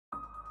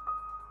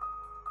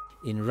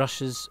In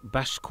Russia's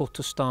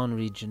Bashkortostan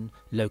region,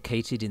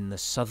 located in the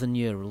southern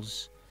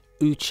Urals,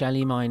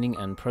 Uchali Mining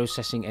and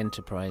Processing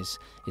Enterprise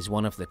is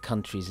one of the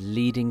country's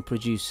leading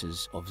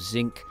producers of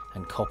zinc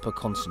and copper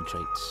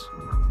concentrates.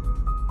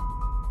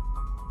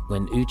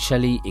 When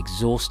Uchali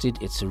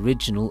exhausted its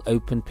original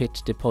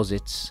open-pit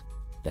deposits,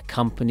 the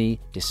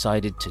company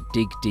decided to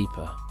dig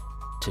deeper.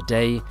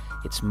 Today,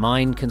 its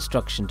mine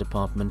construction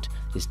department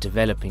is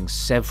developing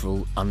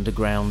several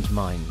underground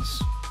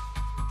mines.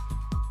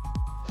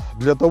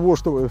 Для того,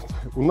 чтобы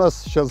у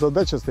нас сейчас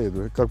задача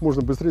стоит, как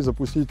можно быстрее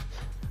запустить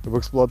в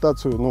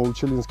эксплуатацию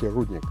Учалинский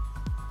рудник.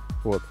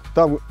 Вот.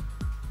 Там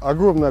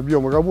огромный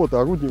объем работы,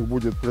 а рудник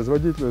будет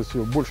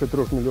производительностью больше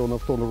 3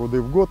 миллионов тонн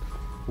руды в год.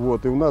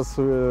 Вот. И у нас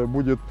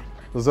будет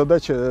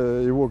задача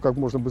его как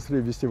можно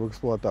быстрее ввести в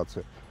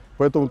эксплуатацию.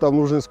 Поэтому там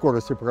нужны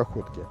скорости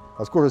проходки.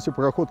 А скорости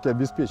проходки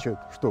обеспечивает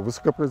что?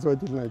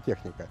 Высокопроизводительная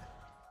техника.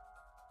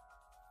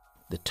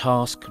 The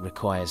task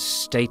requires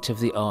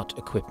state-of-the-art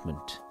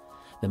equipment.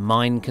 The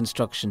mine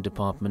construction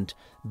department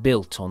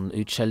built on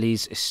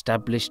Uchali's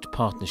established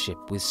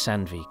partnership with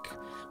Sandvik,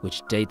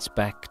 which dates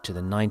back to the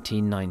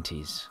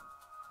 1990s.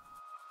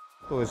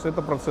 То есть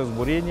это процесс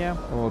бурения,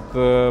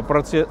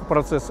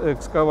 процесс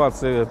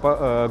экскавации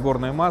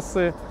горной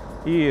массы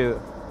и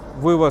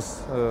вывоз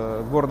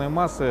горной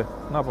массы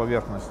на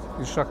поверхность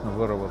из шахтной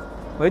выработки.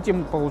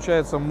 Этим,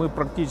 получается, мы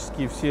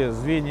практически все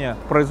звенья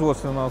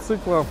производственного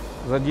цикла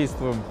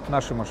задействуем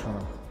наши машины.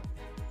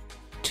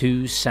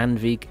 Two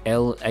Sandvik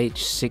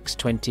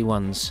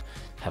LH621s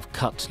have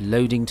cut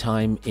loading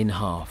time in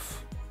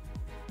half.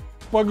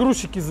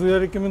 Погрузчики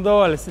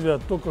зарекомендовали себя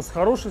только с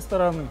хорошей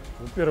стороны.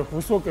 Во-первых,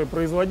 высокая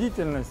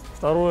производительность.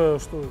 Второе,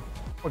 что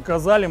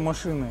показали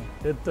машины,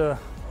 это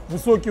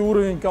высокий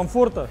уровень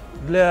комфорта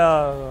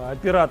для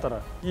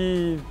оператора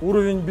и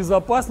уровень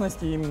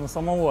безопасности именно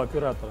самого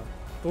оператора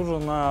тоже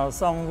на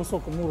самом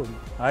высоком уровне.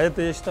 А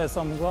это, я считаю,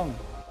 самое главное.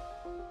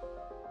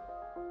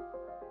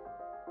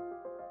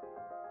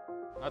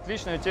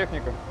 Отличная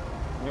техника,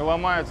 не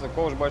ломается,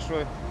 ковш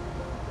большой,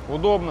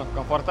 удобно,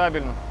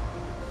 комфортабельно.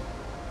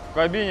 В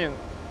кабине,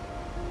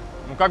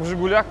 как в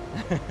 «Жигулях»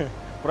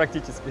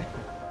 практически.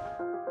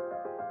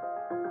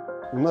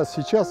 У нас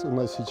сейчас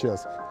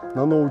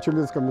на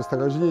Новоучалинском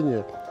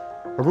месторождении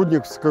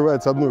рудник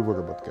вскрывается одной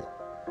выработкой.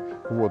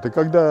 Вот. И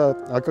когда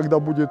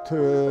будет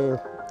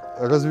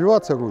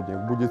развиваться рудник,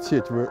 будет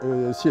сеть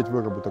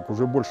выработок,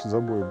 уже больше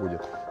забоя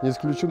будет. Не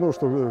исключено,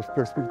 что в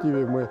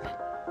перспективе мы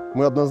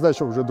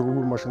однозначно уже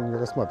другую машину не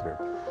рассматриваем.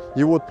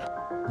 И вот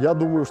я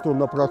думаю, что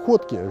на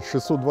проходке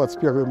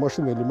 621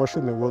 машины или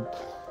машины вот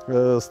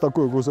с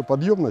такой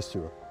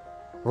грузоподъемностью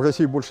в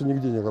России больше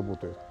нигде не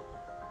работают.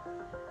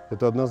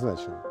 Это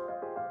однозначно.